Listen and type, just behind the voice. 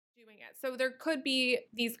it. So there could be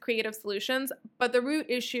these creative solutions, but the root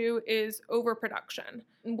issue is overproduction.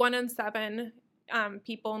 1 in 7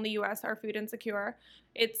 people in the US are food insecure.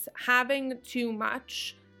 It's having too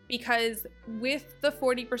much, because with the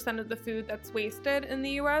 40% of the food that's wasted in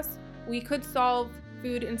the US, we could solve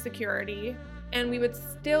food insecurity and we would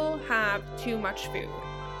still have too much food.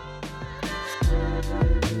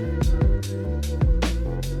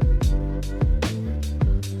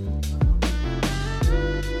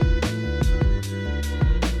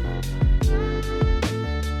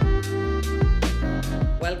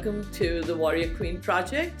 Welcome to the Warrior Queen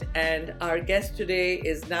Project, and our guest today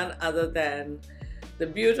is none other than the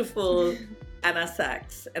beautiful Anna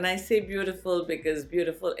Sachs. And I say beautiful because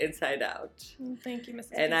beautiful inside out. Thank you,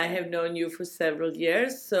 Mrs. And I have known you for several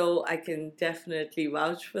years, so I can definitely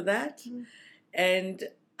vouch for that. Mm-hmm. And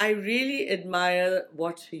I really admire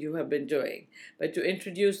what you have been doing. But to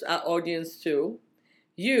introduce our audience to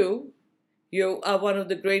you are one of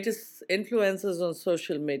the greatest influencers on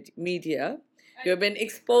social media. You've been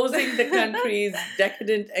exposing the country's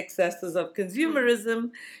decadent excesses of consumerism.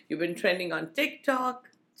 You've been trending on TikTok,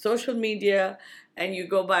 social media, and you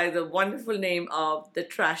go by the wonderful name of the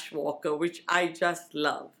Trash Walker, which I just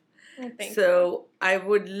love. Thank so you. I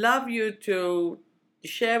would love you to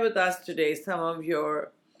share with us today some of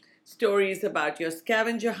your stories about your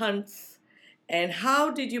scavenger hunts and how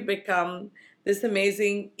did you become this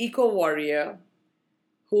amazing eco-warrior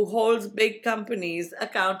who holds big companies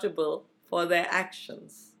accountable for their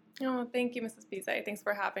actions. Oh, thank you, Mrs. Pizai. Thanks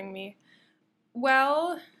for having me.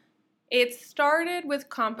 Well, it started with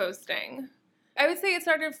composting. I would say it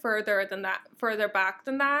started further back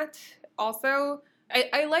than that. Also,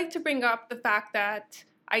 I like to bring up the fact that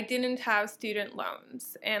I didn't have student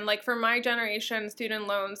loans. And like for my generation, student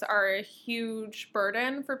loans are a huge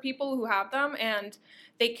burden for people who have them, and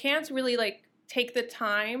they can't really take the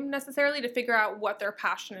time necessarily to figure out what they're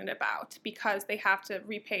passionate about because they have to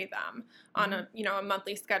repay them on a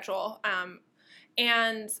monthly schedule.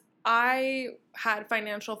 And I had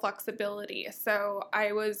financial flexibility. So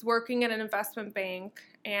I was working at an investment bank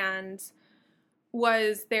and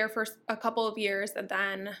was there for a couple of years and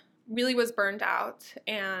then really was burned out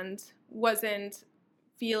and wasn't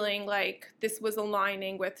feeling like this was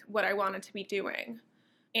aligning with what I wanted to be doing.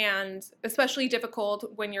 And especially difficult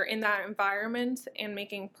when you're in that environment and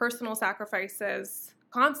making personal sacrifices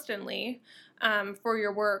constantly for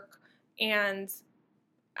your work. And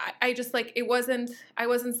I just I wasn't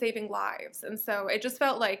saving lives. And so it just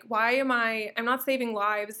felt like, I'm not saving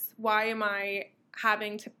lives. Why am I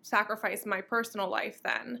having to sacrifice my personal life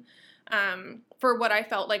then for what I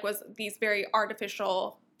felt like was these very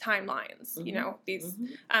artificial timelines,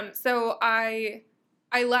 Mm-hmm. So I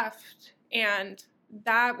left, and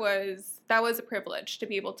that was a privilege to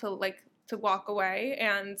be able to walk away.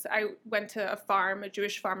 And I went to a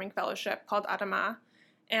Jewish farming fellowship called Adama,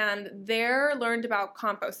 and there learned about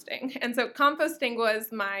composting. And so composting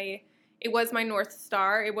was my North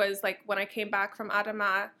Star. It was like when I came back from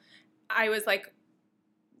Adama, I was like,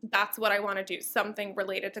 that's what I want to do, something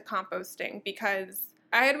related to composting, because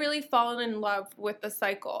I had really fallen in love with the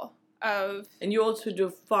cycle of... And you also do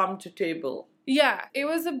farm to table. Yeah,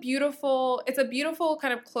 it's a beautiful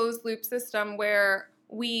kind of closed loop system where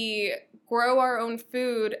we grow our own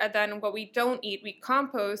food, and then what we don't eat, we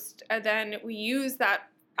compost, and then we use that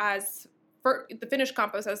as the finished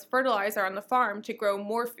compost as fertilizer on the farm to grow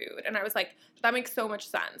more food. And I was like, that makes so much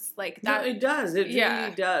sense. Like that. No, it does. It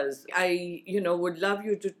really does. I, would love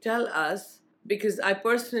you to tell us, because I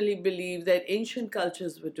personally believe that ancient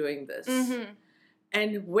cultures were doing this. Mm-hmm.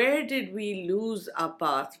 And where did we lose our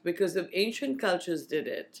path? Because if ancient cultures did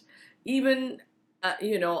it, even,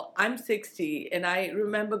 I'm 60, and I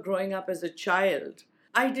remember growing up as a child.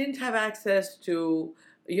 I didn't have access to,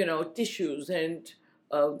 tissues and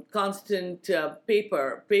constant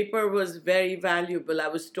paper. Paper was very valuable. I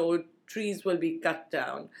was told trees will be cut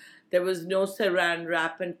down. There was no saran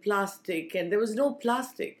wrap and plastic, and there was no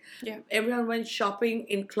plastic. Yeah. Everyone went shopping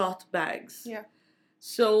in cloth bags. Yeah.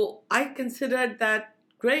 So I considered that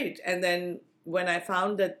great. And then when I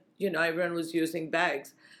found that, everyone was using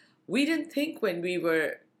bags, we didn't think when we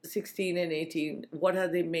were 16 and 18, what are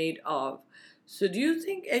they made of? So do you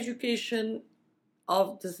think education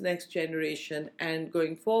of this next generation and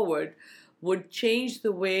going forward would change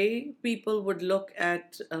the way people would look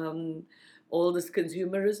at all this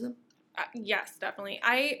consumerism? Yes, definitely.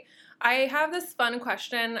 I have this fun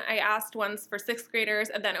question I asked once for 6th graders,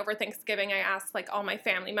 and then over Thanksgiving I asked all my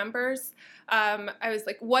family members. I was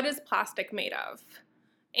like, what is plastic made of?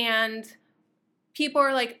 And people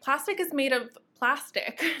are like, plastic is made of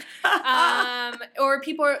plastic. Or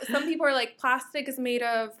some people are like, plastic is made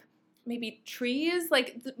of maybe trees.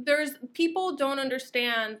 Like there's people don't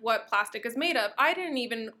understand what plastic is made of. I didn't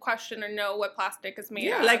even question or know what plastic is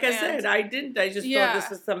made of. Like I said, I didn't. I just thought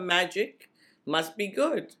this is some magic. Must be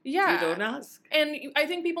good. Yeah. You don't ask. And I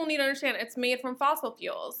think people need to understand it's made from fossil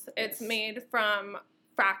fuels. It's made from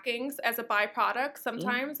frackings as a byproduct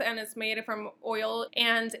sometimes, and it's made from oil,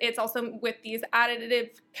 and it's also with these additive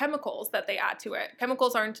chemicals that they add to it.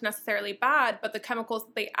 Chemicals aren't necessarily bad, but the chemicals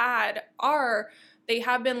that they add they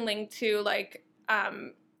have been linked to like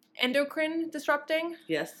endocrine disrupting.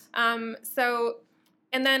 Yes.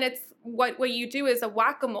 And then it's what you do is a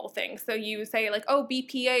whack-a-mole thing. So you say like, oh,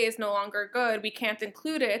 BPA is no longer good, we can't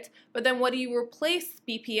include it. But then what do you replace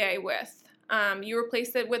BPA with? You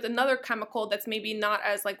replace it with another chemical that's maybe not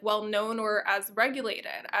as like well known or as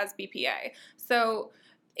regulated as BPA. So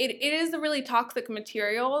it is a really toxic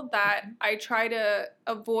material that I try to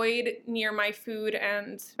avoid near my food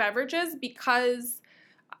and beverages because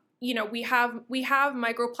we have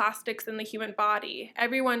microplastics in the human body.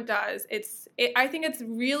 Everyone does. I think it's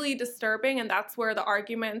really disturbing, and that's where the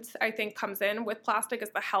argument I think comes in with plastic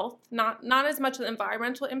is the health, not as much the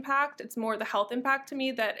environmental impact. It's more the health impact to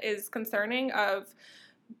me that is concerning of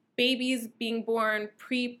babies being born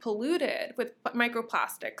pre-polluted with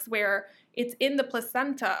microplastics, where it's in the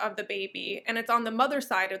placenta of the baby and it's on the mother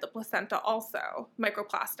side of the placenta also,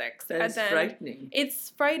 microplastics. That's frightening.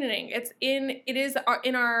 It's frightening. It is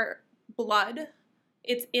in our blood,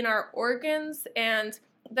 it's in our organs, and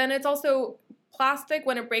then it's also plastic.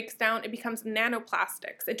 When it breaks down, it becomes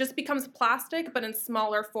nanoplastics. It just becomes plastic but in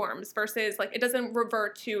smaller forms versus like it doesn't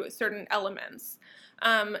revert to certain elements.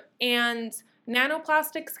 And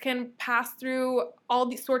nanoplastics can pass through all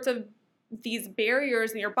these sorts of these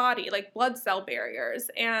barriers in your body, like blood cell barriers,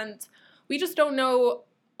 and we just don't know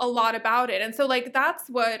a lot about it. And so like that's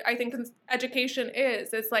what I think education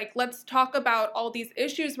is. It's like, let's talk about all these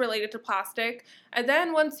issues related to plastic, and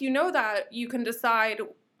then once you know that, you can decide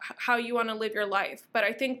how you want to live your life. But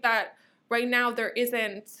I think that right now there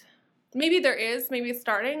isn't. Maybe there is, maybe it's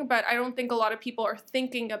starting, but I don't think a lot of people are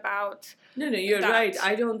thinking about No, you're right.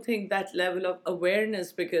 I don't think that level of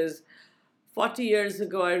awareness, because 40 years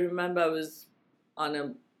ago, I remember I was on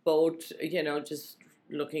a boat, just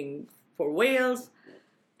looking for whales.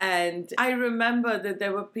 And I remember that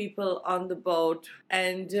there were people on the boat,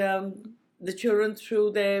 and the children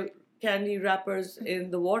threw their candy wrappers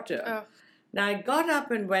in the water. Oh. Now, I got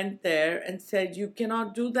up and went there and said, you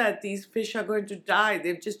cannot do that. These fish are going to die.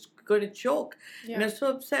 They're just going to choke. Yeah. And I was so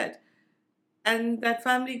upset. And that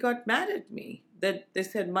family got mad at me. That they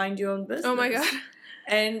said, mind your own business. Oh, my God.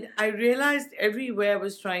 And I realized everywhere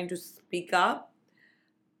was trying to speak up.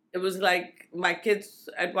 It was like my kids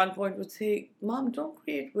at one point would say, Mom, don't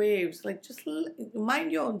create waves. Like, just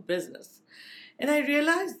mind your own business. And I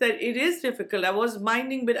realized that it is difficult. I was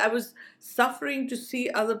minding, but I was suffering to see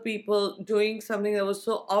other people doing something that was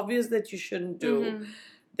so obvious that you shouldn't do,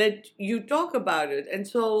 that you talk about it. And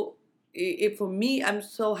so for me, I'm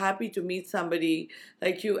so happy to meet somebody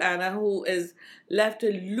like you, Anna, who is left a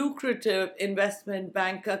lucrative investment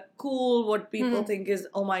banker, cool, what people think is,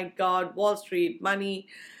 oh my God, Wall Street, money,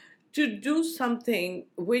 to do something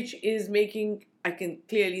which is making, I can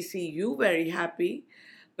clearly see you very happy,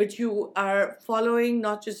 but you are following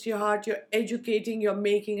not just your heart, you're educating, you're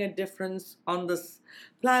making a difference on this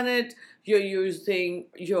planet, you're using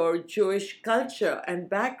your Jewish culture and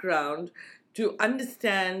background to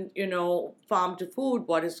understand, farm to food,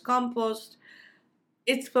 what is compost.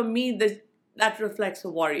 It's for me that reflects a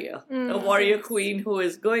warrior queen who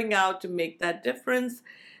is going out to make that difference,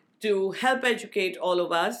 to help educate all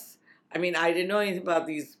of us. I mean, I didn't know anything about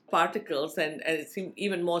these particles, and it seemed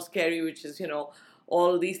even more scary, which is,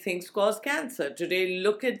 all these things cause cancer. Today,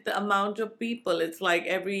 look at the amount of people. It's like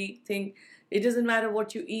everything, it doesn't matter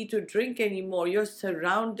what you eat or drink anymore. You're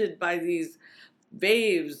surrounded by these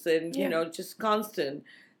waves and, just constant.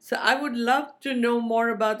 So I would love to know more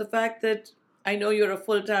about the fact that I know you're a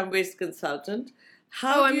full-time waste consultant.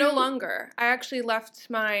 I'm no longer. I actually left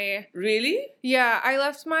my... Really? Yeah,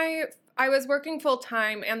 I was working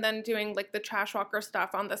full-time and then doing like the trash walker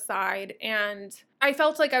stuff on the side, and I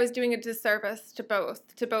felt like I was doing a disservice to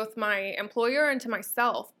both my employer and to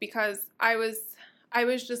myself, because I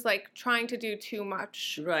was just like trying to do too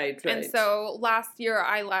much. Right. And so last year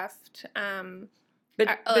I left.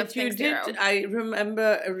 But you did, I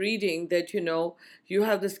remember reading that, you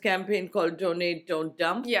have this campaign called Donate, Don't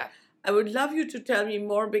Dump. Yeah. I would love you to tell me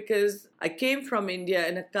more, because I came from India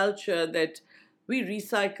in a culture that we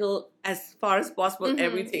recycle as far as possible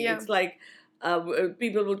everything. Yeah. It's like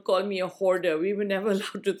people would call me a hoarder. We were never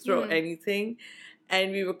allowed to throw anything.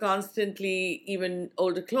 And we were constantly, even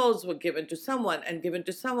older clothes were given to someone and given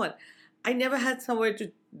to someone. I never had somewhere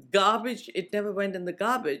to garbage. It never went in the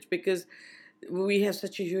garbage because we have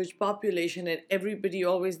such a huge population and everybody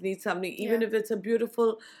always needs something, even Yeah. if it's a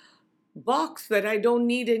beautiful box that I don't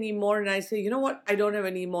need anymore. And I say, you know what? I don't have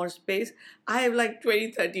any more space. I have like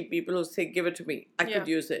 20, 30 people who say, give it to me. I could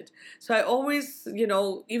Yeah. use it. So I always,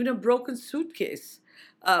 even a broken suitcase.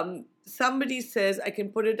 Somebody says I can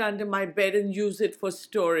put it under my bed and use it for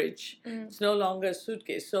storage. It's no longer a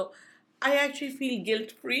suitcase. So I actually feel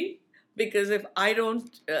guilt free because if I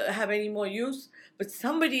don't have any more use, but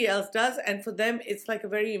somebody else does, and for them it's like a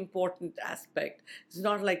very important aspect. It's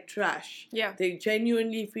not like trash. Yeah. They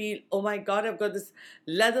genuinely feel, oh my God, I've got this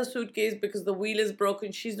leather suitcase because the wheel is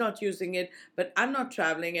broken. She's not using it, but I'm not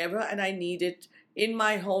traveling ever, and I need it in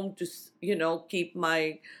my home to, keep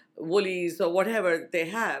my woolies or whatever they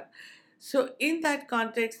have. So in that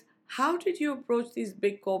context, how did you approach these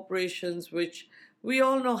big corporations, which we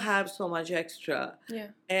all know have so much extra? Yeah.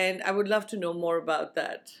 And I would love to know more about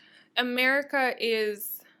that. America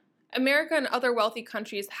and other wealthy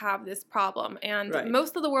countries have this problem, and Right.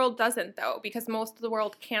 most of the world doesn't, though, because most of the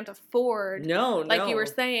world can't afford, like you were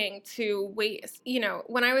saying, to waste.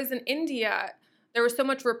 When I was in India, there was so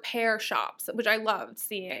much repair shops, which I loved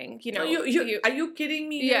seeing. Are you kidding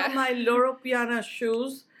me? Yeah. My Loro Piana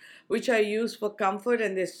shoes, which I use for comfort,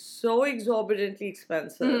 and they're so exorbitantly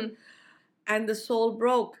expensive. And the sole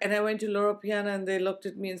broke. And I went to Loro Piana and they looked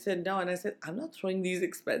at me and said, no. And I said, I'm not throwing these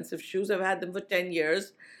expensive shoes. I've had them for 10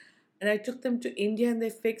 years. And I took them to India and they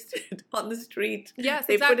fixed it on the street. Yes,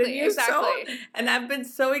 they exactly. put a new sole. And I've been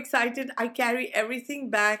so excited. I carry everything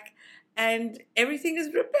back and everything is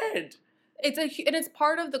repaired. It's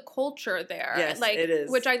part of the culture there. Yes, it is.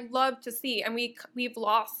 Which I love to see. And we've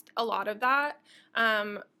lost a lot of that.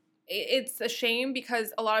 It's a shame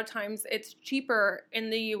because a lot of times it's cheaper in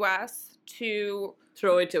the U.S. to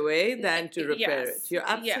throw it away than to repair it. You're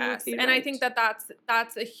absolutely right. And I think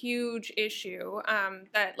that's a huge issue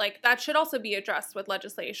that should also be addressed with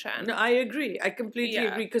legislation. No, I agree. I completely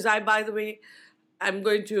agree. Because by the way, I'm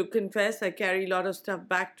going to confess, I carry a lot of stuff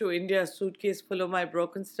back to India, a suitcase full of my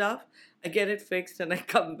broken stuff. I get it fixed and I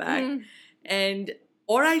come back.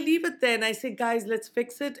 Or I leave it there and I say, guys, let's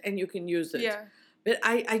fix it and you can use it. Yeah. But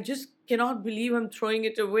I just cannot believe I'm throwing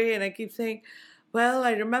it away. And I keep saying, well,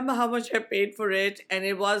 I remember how much I paid for it. And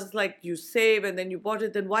it was like you save and then you bought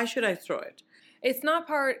it. Then why should I throw it? It's not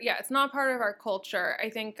part of our culture.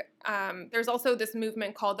 I think there's also this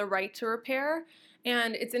movement called the right to repair.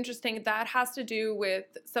 And it's interesting, that has to do with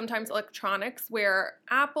sometimes electronics, where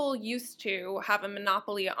Apple used to have a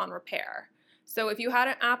monopoly on repair. So if you had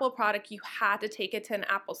an Apple product, you had to take it to an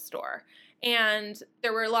Apple store. And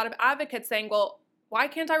there were a lot of advocates saying, well, why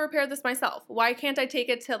can't I repair this myself? Why can't I take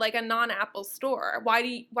it to like a non-Apple store? Why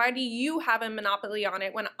do you have a monopoly on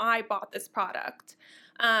it when I bought this product?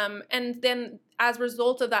 And then as a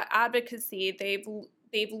result of that advocacy,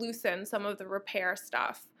 they've loosened some of the repair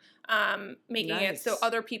stuff, making it so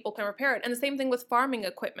other people can repair it. And the same thing with farming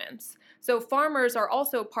equipment. So farmers are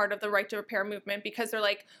also part of the right to repair movement because they're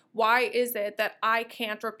like, why is it that I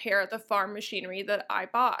can't repair the farm machinery that I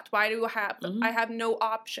bought? Why do I have no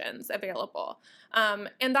options available?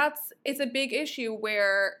 And it's a big issue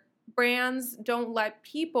where brands don't let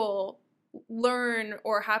people learn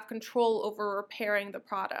or have control over repairing the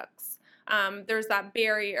products. There's that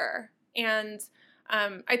barrier. And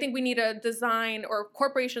I think we need to design, or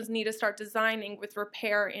corporations need to start designing with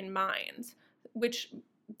repair in mind, which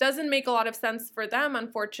doesn't make a lot of sense for them,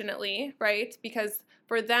 unfortunately, right? Because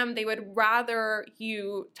for them, they would rather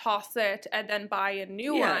you toss it and then buy a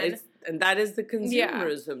new one. And that is the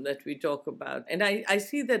consumerism that we talk about. And I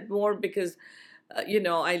see that more because,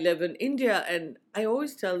 I live in India and I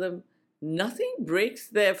always tell them, nothing breaks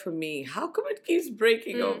there for me. How come it keeps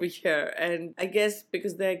breaking over here? And I guess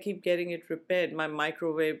because they keep getting it repaired. My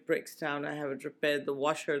microwave breaks down. I have it repaired. The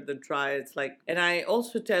washer, the dryer. It's like, and I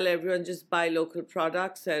also tell everyone, just buy local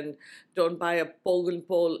products and don't buy a poke and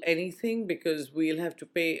pole anything because we'll have to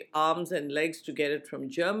pay arms and legs to get it from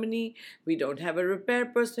Germany. We don't have a repair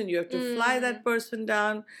person. You have to fly that person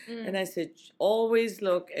down. And I said, always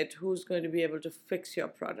look at who's going to be able to fix your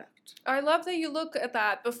product. I love that you look at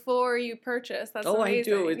that before you purchase. That's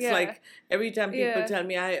amazing. I do. It's like every time people tell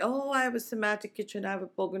me, I have a Somatic kitchen, I have a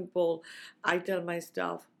poke and pole, I tell my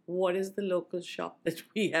staff, what is the local shop that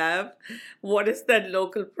we have? What is that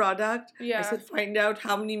local product? Yeah. I said, find out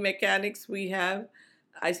how many mechanics we have.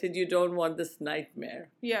 I said, you don't want this nightmare.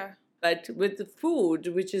 Yeah. But with the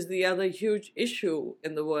food, which is the other huge issue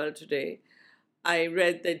in the world today, I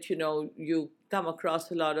read that, you come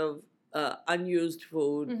across a lot of unused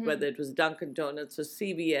food, Mm-hmm. whether it was Dunkin' Donuts or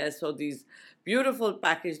CVS or these beautiful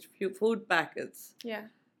packaged food packets, Yeah.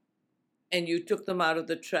 and you took them out of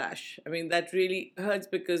the trash. I mean, that really hurts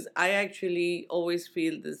because I actually always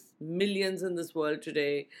feel there's millions in this world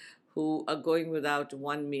today who are going without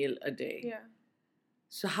one meal a day. Yeah.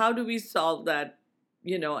 So how do we solve that?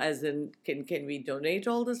 As in, can we donate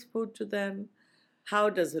all this food to them? How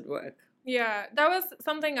does it work? Yeah, that was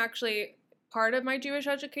something actually part of my Jewish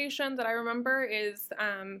education that I remember is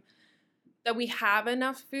that we have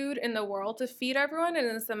enough food in the world to feed everyone, and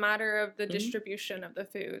it's a matter of the distribution of the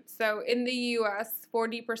food. So in the US,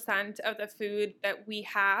 40% of the food that we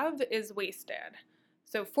have is wasted.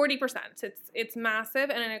 So 40%. It's massive,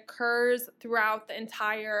 and it occurs throughout the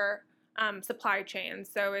entire supply chain.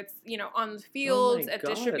 So it's, on the fields, at God.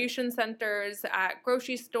 distribution centers, at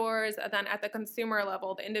grocery stores, and then at the consumer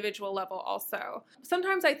level, the individual level also.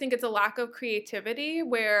 Sometimes I think it's a lack of creativity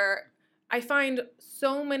where I find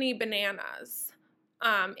so many bananas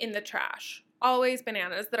in the trash. Always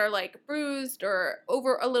bananas that are like bruised or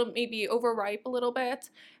maybe overripe a little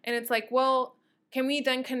bit. And it's like, well, can we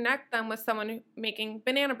then connect them with someone making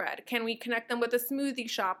banana bread? Can we connect them with a smoothie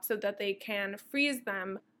shop so that they can freeze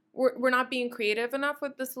them? We're not being creative enough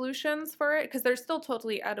with the solutions for it because they're still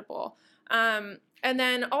totally edible. And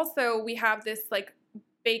then also we have this like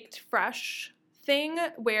baked fresh thing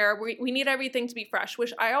where we need everything to be fresh,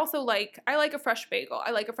 which I also like. I like a fresh bagel.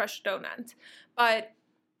 I like a fresh donut. But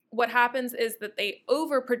what happens is that they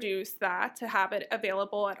overproduce that to have it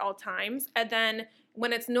available at all times. And then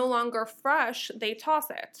when it's no longer fresh, they toss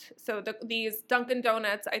it. So these Dunkin'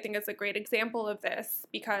 Donuts, I think, is a great example of this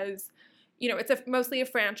because, it's mostly a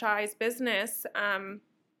franchise business,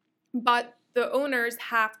 but the owners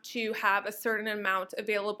have to have a certain amount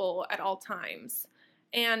available at all times.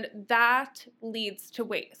 And that leads to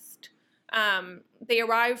waste. They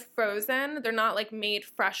arrive frozen. They're not like made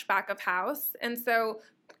fresh back of house. And so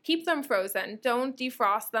keep them frozen. Don't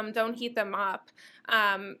defrost them. Don't heat them up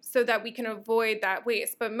so that we can avoid that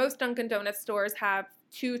waste. But most Dunkin' Donuts stores have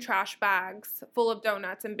 2 trash bags full of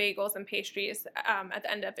donuts and bagels and pastries at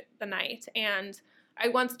the end of the night. And I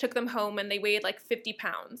once took them home and they weighed like 50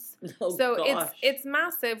 pounds. Oh, so gosh. it's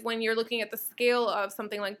massive when you're looking at the scale of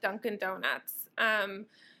something like Dunkin' Donuts.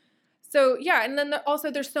 So yeah, and then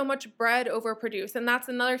also there's so much bread overproduced, and that's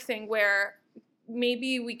another thing where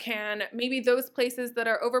maybe those places that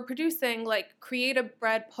are overproducing, like create a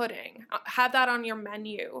bread pudding, have that on your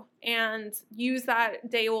menu, and use that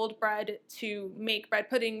day-old bread to make bread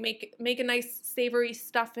pudding, make a nice savory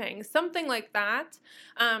stuffing, something like that.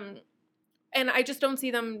 And I just don't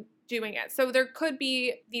see them doing it. So there could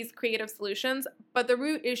be these creative solutions, but the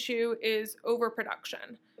root issue is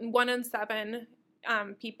overproduction. 1 in 7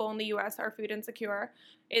 people in the US are food insecure.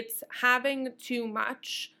 It's having too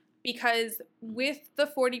much, because with the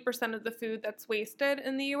 40% of the food that's wasted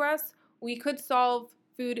in the US, we could solve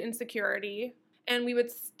food insecurity and we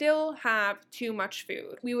would still have too much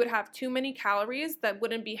food. We would have too many calories that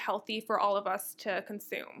wouldn't be healthy for all of us to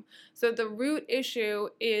consume. So the root issue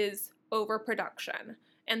is overproduction.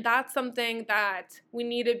 And that's something that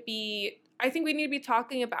I think we need to be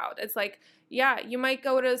talking about. It's like, yeah, you might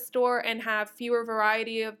go to a store and have fewer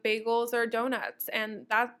variety of bagels or donuts, and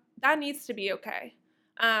that needs to be okay.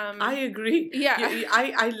 I agree. Yeah.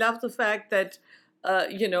 I love the fact that, a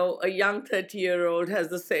young 30-year-old has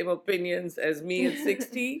the same opinions as me at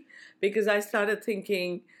 60, because I started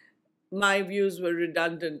thinking my views were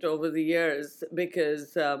redundant over the years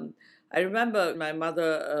because I remember my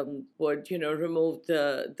mother would, remove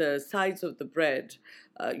the sides of the bread,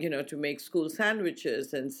 to make school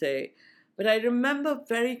sandwiches and say, but I remember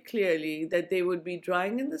very clearly that they would be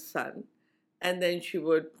drying in the sun, and then she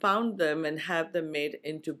would pound them and have them made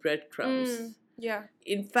into breadcrumbs. Yeah.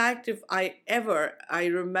 In fact, I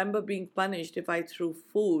remember being punished if I threw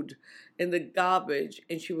food in the garbage,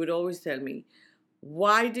 and she would always tell me,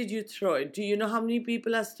 why did you throw it? Do you know how many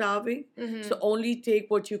people are starving? Mm-hmm. So only take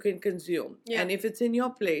what you can consume. Yeah. And if it's in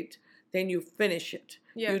your plate, then you finish it.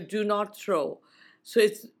 Yeah. You do not throw. So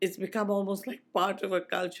it's become almost like part of a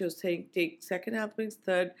culture saying take second helpings,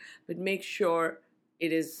 third, but make sure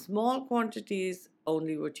it is small quantities,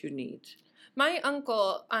 only what you need. My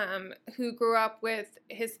uncle, who grew up with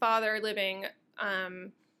his father living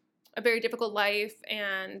a very difficult life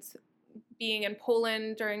and being in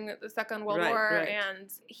Poland during the Second World War, Right.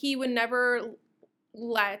 and he would never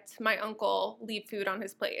let my uncle leave food on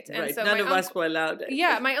his plate. And Right. so None of us were allowed it.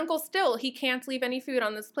 Yeah, my uncle still, he can't leave any food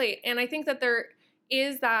on this plate. And I think that there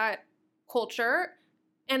is that culture,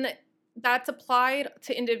 and that's applied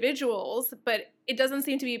to individuals, but it doesn't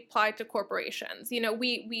seem to be applied to corporations.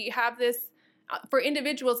 We have this For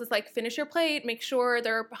individuals, it's like finish your plate, make sure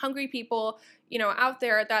there are hungry people, out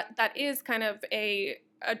there. That is kind of a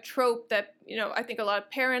trope that, I think a lot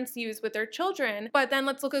of parents use with their children. But then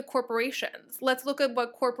let's look at corporations. Let's look at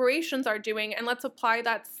what corporations are doing, and let's apply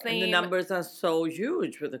that same. And the numbers are so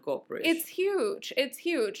huge with the corporation. It's huge. It's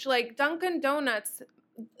huge. Like Dunkin' Donuts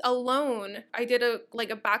alone, I did a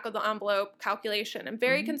back of the envelope calculation, and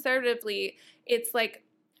very conservatively, it's like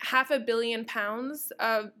 500 million pounds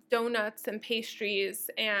of donuts and pastries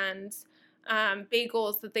and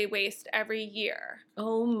bagels that they waste every year.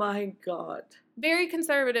 Oh my God. Very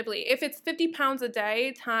conservatively. If it's 50 pounds a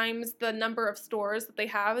day times the number of stores that they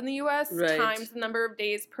have in the U.S. Right. times the number of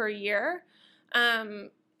days per year,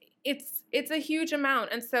 it's a huge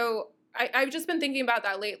amount. And so I've just been thinking about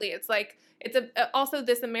that lately. It's like, it's also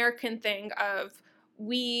this American thing of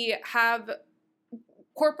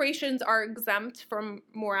corporations are exempt from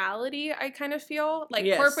morality, I kind of feel. Like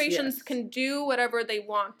corporations can do whatever they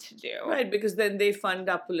want to do. Right, because then they fund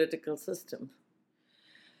our political system.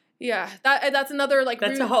 Yeah, that's another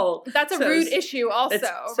that's a rude issue also,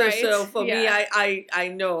 right? So for me,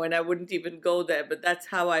 I know, and I wouldn't even go there, but that's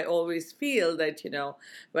how I always feel that,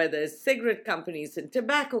 whether it's cigarette companies and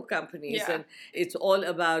tobacco companies, and it's all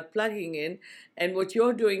about plugging in. And what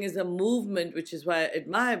you're doing is a movement, which is why I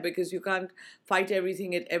admire, because you can't fight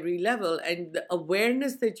everything at every level. And the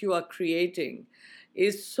awareness that you are creating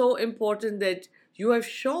is so important, that you have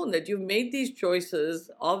shown that you've made these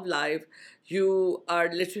choices of life. You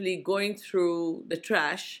are literally going through the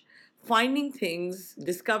trash, finding things,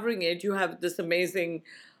 discovering it. You have this amazing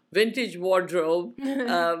vintage wardrobe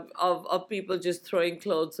of people just throwing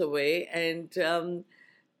clothes away. And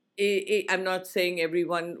I'm not saying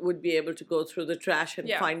everyone would be able to go through the trash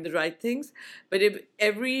and find the right things. But if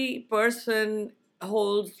every person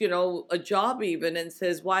holds, a job even, and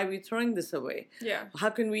says, why are we throwing this away? Yeah.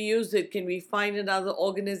 How can we use it? Can we find another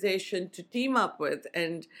organization to team up with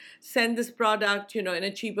and send this product, in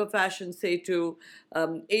a cheaper fashion, say to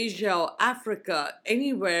Asia or Africa,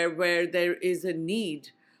 anywhere where there is a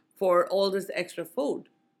need for all this extra food?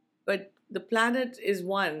 But the planet is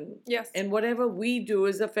one. Yes. And whatever we do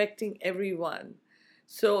is affecting everyone.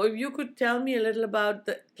 So if you could tell me a little about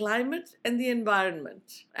the climate and the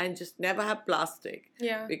environment, and just never have plastic.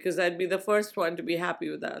 Yeah. Because I'd be the first one to be happy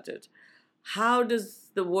without it. How does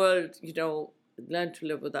the world, learn to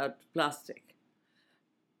live without plastic?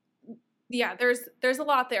 Yeah, there's a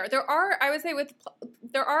lot there. I would say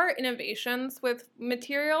there are innovations with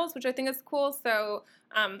materials, which I think is cool. So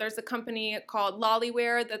there's a company called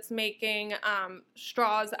Lollyware that's making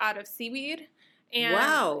straws out of seaweed. And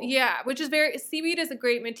wow. Yeah, seaweed is a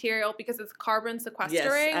great material because it's carbon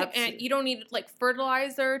sequestering, and you don't need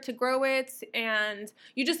fertilizer to grow it, and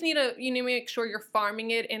you just need to make sure you're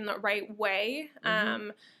farming it in the right way.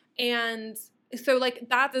 And so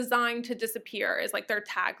that designed to disappear is their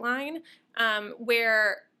tagline,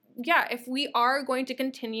 where if we are going to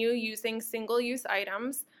continue using single-use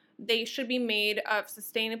items, they should be of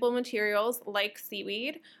sustainable materials like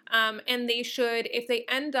seaweed, and they should, if they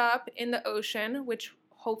end up in the ocean, which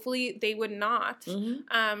hopefully they would not,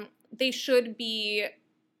 they should be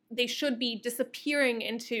disappearing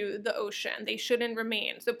into the ocean. They shouldn't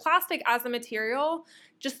remain. So plastic as a material,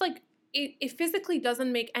 just it physically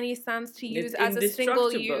doesn't make any sense to use as a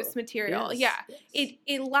single-use material. Yes.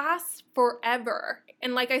 It lasts forever,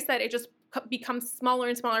 and like I said, it just becomes smaller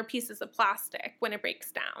and smaller pieces of plastic when it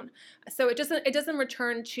breaks down. So it doesn't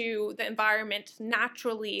return to the environment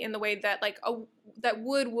naturally in the way that that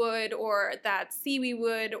wood would, or that seaweed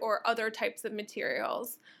would, or other types of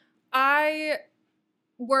materials. I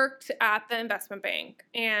worked at the investment bank,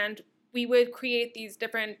 and we would create these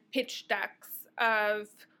different pitch decks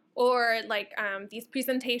these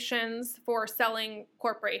presentations for selling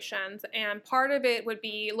corporations. And part of it would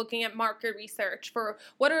be looking at market research for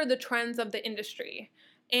what are the trends of the industry.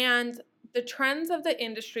 And the trends of the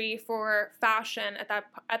industry for fashion at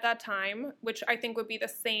that time, which I think would be the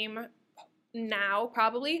same now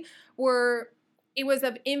probably, it was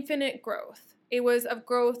of infinite growth. It was of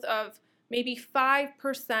growth of maybe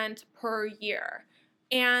 5% per year.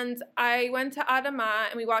 And I went to Adama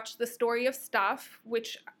and we watched The Story of Stuff,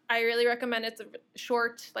 which I really recommend. It's a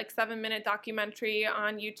short, 7-minute documentary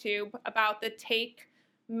on YouTube about the take,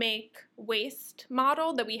 make, waste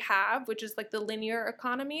model that we have, which is the linear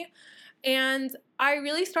economy. And I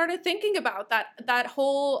really started thinking about that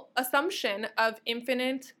whole assumption of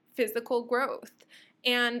infinite physical growth,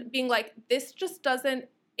 and being this just doesn't,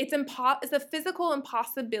 it's a physical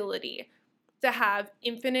impossibility to have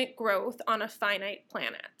infinite growth on a finite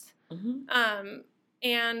planet.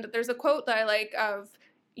 And there's a quote that I like of,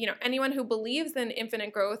 anyone who believes in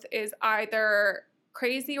infinite growth is either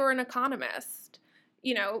crazy or an economist.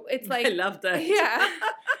 It's like, I love that. Yeah.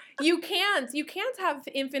 You can't have you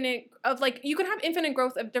can have infinite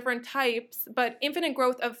growth of different types, but infinite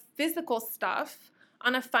growth of physical stuff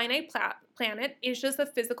on a finite planet is just a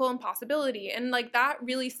physical impossibility. And like that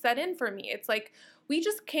really set in for me. It's like we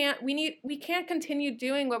can't continue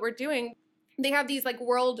doing what we're doing. They have these like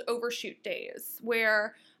world overshoot days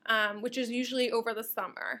where which is usually over the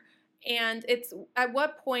summer. And it's at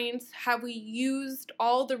what point have we used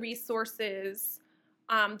all the resources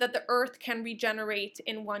that the Earth can regenerate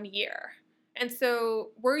in 1 year? And so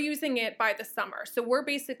we're using it by the summer. So we're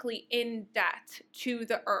basically in debt to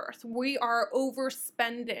the Earth. We are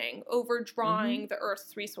overdrawing the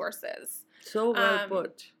Earth's resources. So well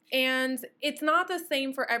put. And it's not the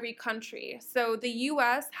same for every country. So the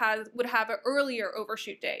U.S. would have an earlier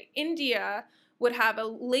overshoot day. India would have a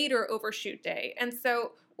later overshoot day. And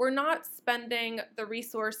so we're not spending the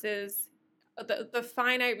resources, the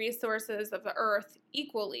finite resources of the Earth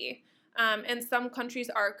equally. And some countries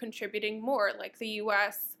are contributing more, like the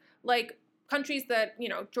U.S., like countries that,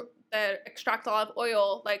 that extract a lot of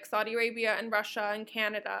oil, like Saudi Arabia and Russia and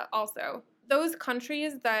Canada also. Those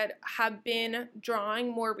countries that have been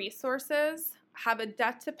drawing more resources have a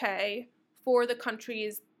debt to pay for the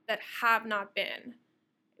countries that have not been.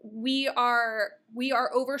 We are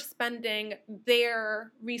overspending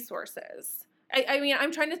their resources. I mean,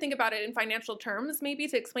 I'm trying to think about it in financial terms, maybe,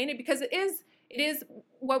 to explain it, because it is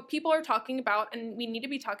what people are talking about, and we need to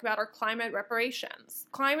be talking about, are climate reparations.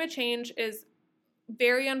 Climate change is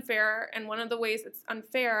very unfair, and one of the ways it's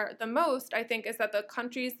unfair the most, I think, is that the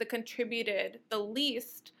countries that contributed the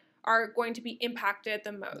least are going to be impacted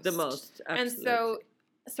the most. The most, absolutely. And so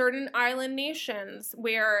certain island nations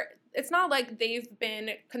where it's not like they've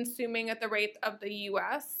been consuming at the rate of the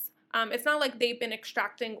U.S., it's not like they've been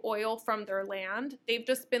extracting oil from their land. They've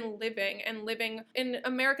just been living in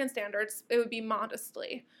American standards, it would be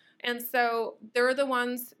modestly. And so they're the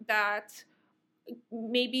ones that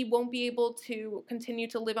maybe won't be able to continue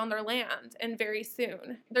to live on their land, and very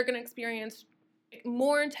soon they're going to experience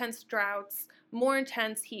more intense droughts, more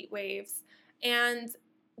intense heat waves, and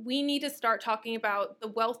we need to start talking about the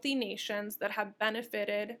wealthy nations that have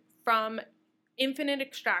benefited from infinite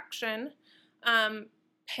extraction,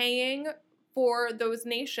 paying for those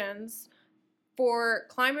nations for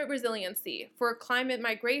climate resiliency, for climate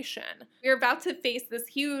migration. We're about to face this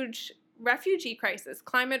huge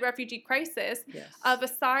climate refugee crisis, yes, of a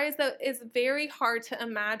size that is very hard to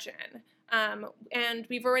imagine. And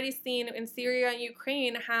we've already seen in Syria and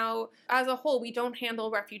Ukraine how, as a whole, we don't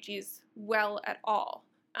handle refugees well at all.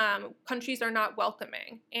 Countries are not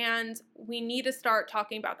welcoming. And we need to start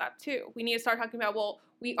talking about that too. We need to start talking about, well,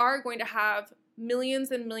 we are going to have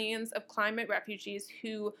millions and millions of climate refugees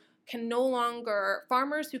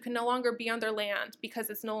farmers who can no longer be on their land because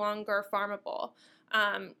it's no longer farmable.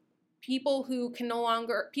 People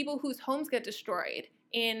whose homes get destroyed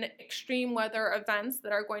in extreme weather events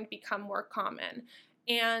that are going to become more common.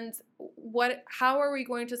 And how are we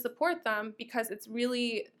going to support them? Because it's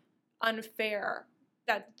really unfair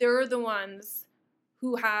that they're the ones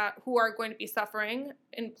who are going to be suffering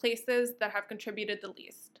in places that have contributed the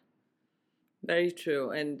least. Very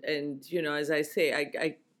true. And as I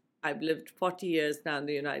say, I've lived 40 years now in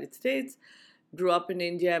the United States, grew up in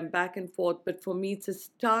India, and back and forth. But for me, it's a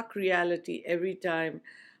stark reality every time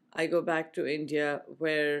I go back to India,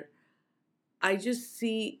 where I just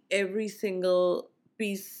see every single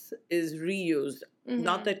piece is reused. Mm-hmm.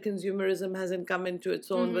 Not that consumerism hasn't come into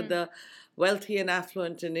its own with the wealthy and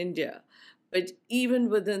affluent in India, but even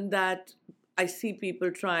within that, I see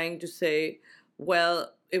people trying to say,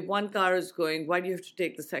 well, if one car is going, why do you have to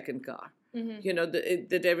take the second car? Mm-hmm.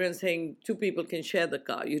 That everyone's saying two people can share the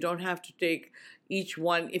car. You don't have to take each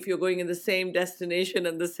one if you're going in the same destination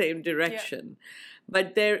and the same direction. Yeah.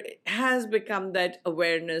 But there has become that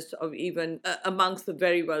awareness of even amongst the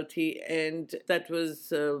very wealthy, and that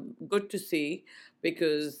was good to see,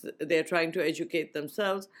 because they're trying to educate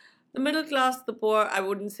themselves. The middle class, the poor, I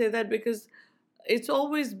wouldn't say that, because it's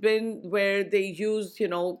always been where they use,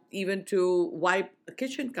 even to wipe a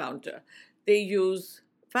kitchen counter, they use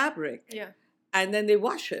fabric. Yeah. And then they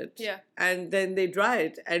wash it. Yeah. And then they dry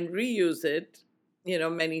it and reuse it,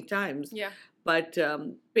 many times. Yeah. But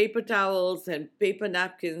paper towels and paper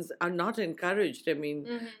napkins are not encouraged. I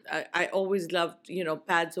mean, I always loved,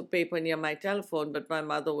 pads of paper near my telephone, but my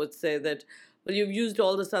mother would say that, well, you've used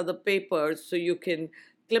all this other paper, so you can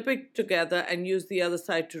clip it together and use the other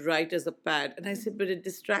side to write as a pad. And I said, but it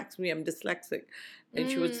distracts me. I'm dyslexic. And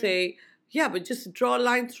she would say, Yeah, but just draw a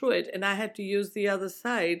line through it. And I had to use the other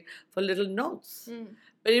side for little notes.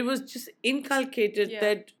 But it was just inculcated Yeah.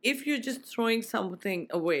 that if you're just throwing something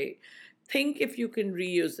away, think if you can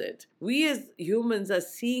reuse it. We as humans are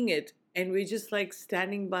seeing it and we're just like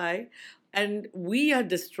standing by and we are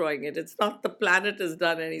destroying it. It's not the planet has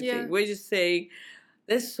done anything. Yeah. We're just saying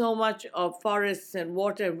there's so much of forests and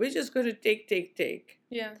water, and we're just going to take.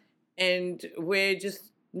 Yeah. And we're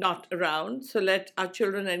just not around. So let our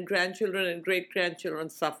children and grandchildren and great grandchildren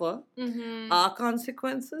suffer our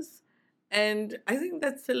consequences. And I think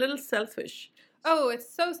that's a little selfish. Oh, it's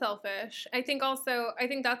so selfish. I think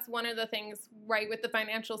that's one of the things, right, with the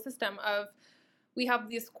financial system of we have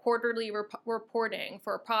this quarterly reporting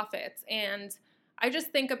for profits. And I just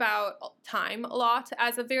think about time a lot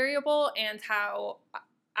as a variable and how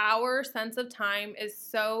our sense of time is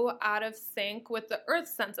so out of sync with the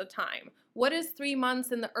Earth's sense of time. What is 3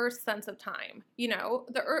 months in the Earth's sense of time? You know,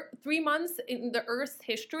 3 months in the Earth's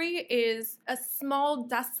history is a small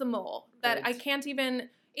decimal that Right. I can't even,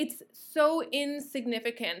 it's so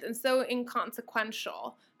insignificant and so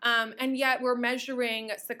inconsequential. And yet we're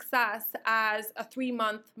measuring success as a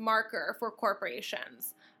 3-month marker for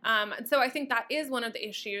corporations. And so I think that is one of the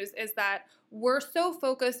issues, is that we're so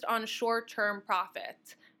focused on short-term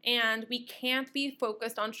profit. And we can't be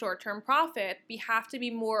focused on short-term profit. We have to be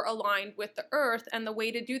more aligned with the earth. And the way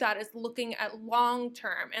to do that is looking at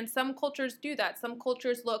long-term. And some cultures do that. Some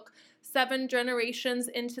cultures look 7 generations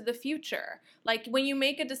into the future. Like when you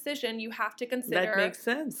make a decision, you have to consider That makes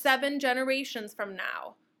sense. 7 generations from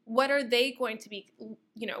now. What are they going to be,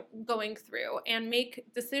 going through, and make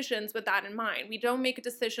decisions with that in mind. We don't make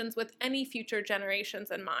decisions with any future generations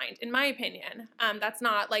in mind, in my opinion. That's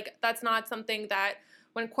not something that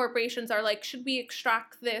when corporations are like, should we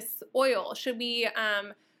extract this oil? Should we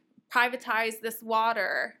privatize this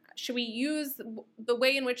water? Should we use the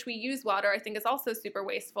way in which we use water? I think is also super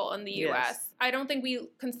wasteful in the U.S. Yes. I don't think we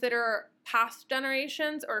consider past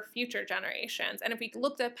generations or future generations. And if we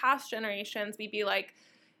looked at past generations, we'd be like,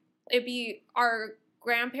 it'd be our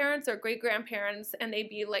grandparents or great-grandparents, and they'd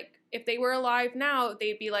be like, if they were alive now,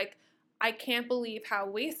 they'd be like, I can't believe how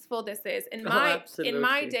wasteful this is. In my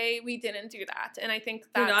absolutely. day, we didn't do that. And I think You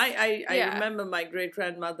that's... know, I remember my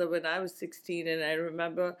great-grandmother when I was 16, and I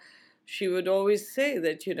remember she would always say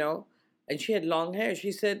that, and she had long hair.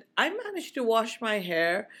 She said, I managed to wash my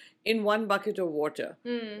hair in 1 bucket of water.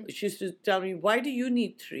 She used to tell me, why do you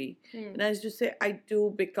need 3? And I used to say, I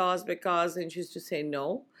do because. And she used to say,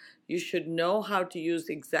 no, you should know how to use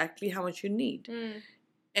exactly how much you need.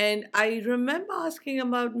 And I remember asking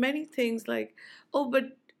about many things like, oh,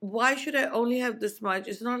 but why should I only have this much?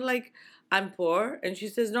 It's not like I'm poor. And she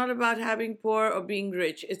says, not about having poor or being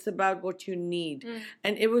rich. It's about what you need.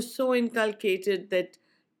 And it was so inculcated that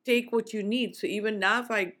take what you need. So even now, if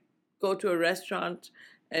I go to a restaurant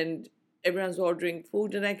and everyone's ordering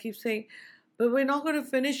food, and I keep saying, but we're not going to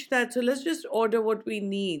finish that. So let's just order what we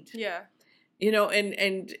need. Yeah.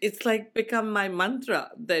 And it's like become my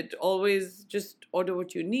mantra that always just order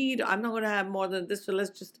what you need. I'm not going to have more than this, so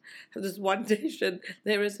let's just have this one dish, and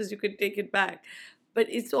the rest says you can take it back. But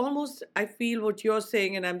it's almost, I feel what you're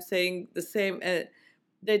saying, and I'm saying the same,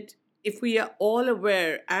 that if we are all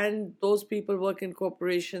aware, and those people work in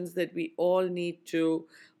corporations, that we all need to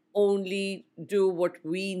only do what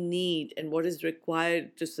we need and what is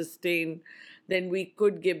required to sustain, then we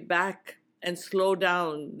could give back and slow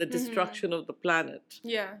down the destruction of the planet.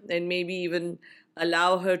 Yeah. And maybe even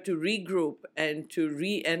allow her to regroup and to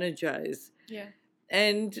re-energize. Yeah.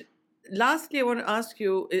 And lastly, I want to ask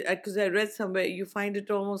you, because I read somewhere, you find it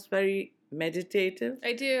almost very meditative.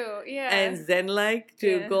 I do, yeah. And zen-like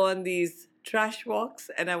to go on these trash walks,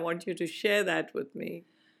 and I want you to share that with me.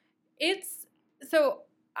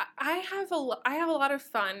 I have a lot of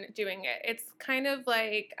fun doing it. It's kind of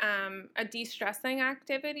like a de-stressing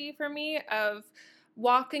activity for me, of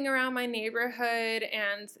walking around my neighborhood.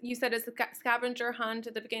 And you said it's a scavenger hunt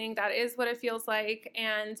at the beginning. That is what it feels like.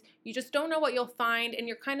 And you just don't know what you'll find. And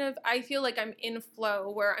I feel like I'm in flow,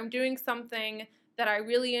 where I'm doing something that I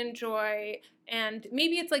really enjoy. And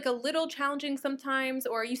maybe it's like a little challenging sometimes,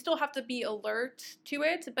 or you still have to be alert to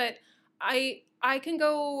it. But I can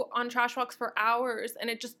go on trash walks for hours, and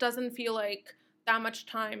it just doesn't feel like that much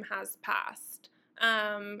time has passed.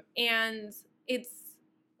 And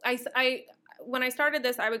when I started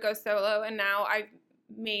this, I would go solo, and now I've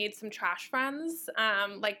made some trash friends,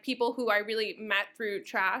 like people who I really met through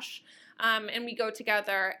trash, and we go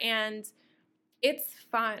together, and it's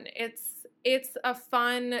fun. It's a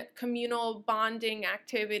fun communal bonding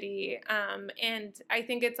activity, and I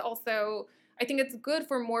think it's good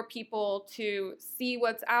for more people to see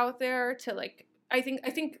what's out there. To like, I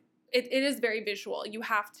think it is very visual. You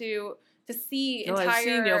have to see Oh, entire. I've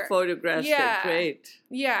seen your photographs. Yeah, They're great.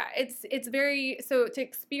 Yeah, it's very, so to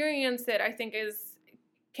experience it, I think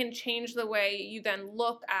can change the way you then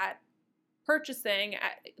look at purchasing,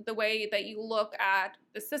 at the way that you look at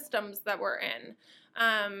the systems that we're in.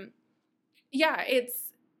 Yeah,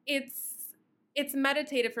 it's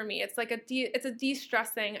meditative for me. It's like it's a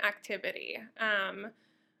de-stressing activity.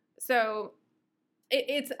 So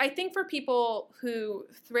it's, I think, for people who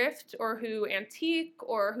thrift or who antique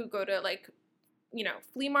or who go to, like,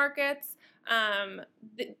 flea markets,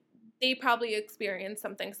 they probably experience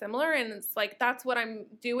something similar, and it's like, that's what I'm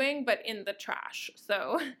doing, but in the trash.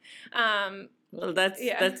 So, well,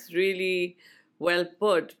 that's really well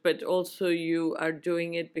put, but also you are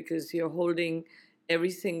doing it because you're holding every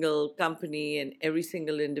single company and every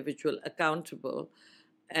single individual accountable.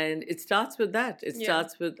 And it starts with that. It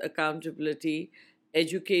starts with accountability,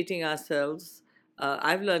 educating ourselves.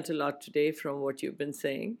 I've learned a lot today from what you've been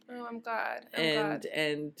saying. Oh, I'm glad.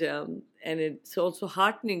 And it's also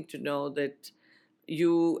heartening to know that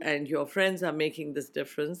you and your friends are making this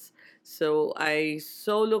difference. So I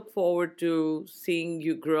so look forward to seeing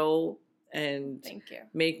you grow and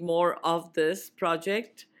make more of this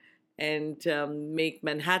project, and make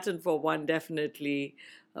Manhattan, for one, definitely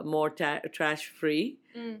more trash free,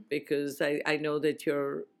 because I know that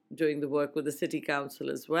you're doing the work with the city council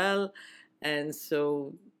as well. And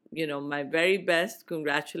so, my very best.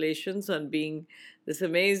 Congratulations on being this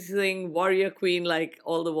amazing warrior queen, like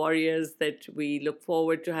all the warriors that we look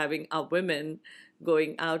forward to having our women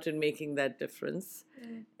going out and making that difference.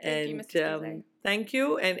 Thank you, Mrs. Thank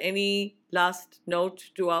you. And any last note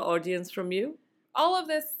to our audience from you? All of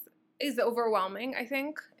this is overwhelming, I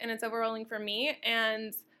think, and it's overwhelming for me.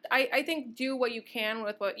 And I think do what you can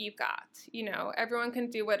with what you've got. Everyone can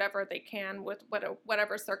do whatever they can with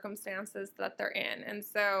whatever circumstances that they're in. And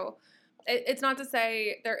so it's not to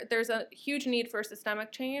say there's a huge need for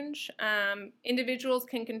systemic change. Individuals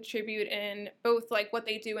can contribute in both, like, what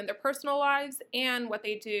they do in their personal lives and what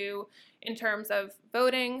they do in terms of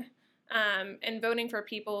voting, and voting for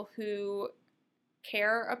people who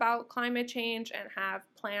care about climate change and have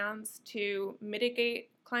plans to mitigate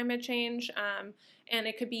climate change. And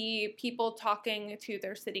it could be people talking to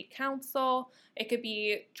their city council. It could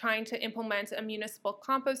be trying to implement a municipal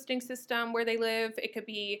composting system where they live. It could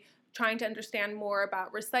be trying to understand more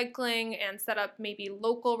about recycling and set up maybe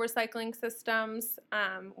local recycling systems.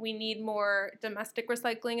 We need more domestic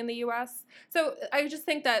recycling in the U.S. So I just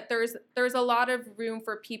think that there's a lot of room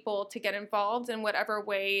for people to get involved in whatever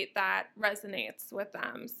way that resonates with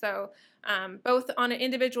them. So both on an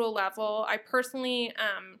individual level, I personally,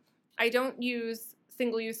 I don't use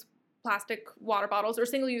single-use plastic water bottles or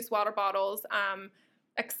single-use water bottles,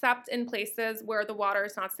 except in places where the water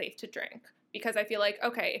is not safe to drink. Because I feel like,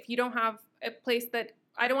 okay, if you don't have a place that,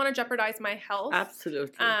 I don't want to jeopardize my health.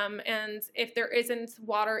 Absolutely. And if there isn't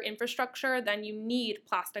water infrastructure, then you need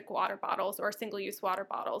plastic water bottles or single-use water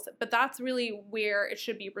bottles. But that's really where it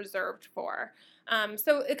should be reserved for.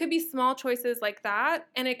 So it could be small choices like that.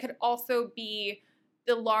 And it could also be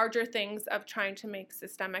the larger things of trying to make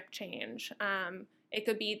systemic change. It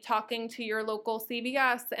could be talking to your local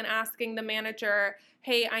CVS and asking the manager,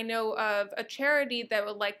 hey, I know of a charity that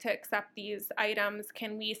would like to accept these items.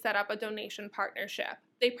 Can we set up a donation partnership?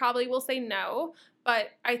 They probably will say no,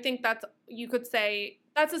 but I think you could say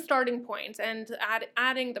that's a starting point, and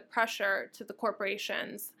adding the pressure to the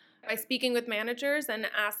corporations by speaking with managers and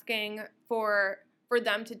asking for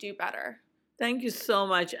them to do better. Thank you so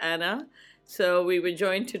much, Anna. So we were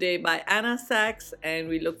joined today by Anna Sachs, and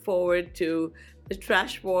we look forward to the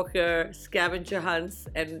Trash Walker scavenger hunts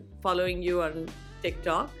and following you on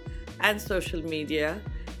TikTok and social media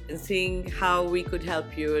and seeing how we could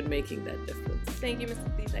help you in making that difference. Thank you,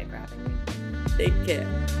 Mrs. Thesai, for having me. Take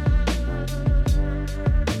care.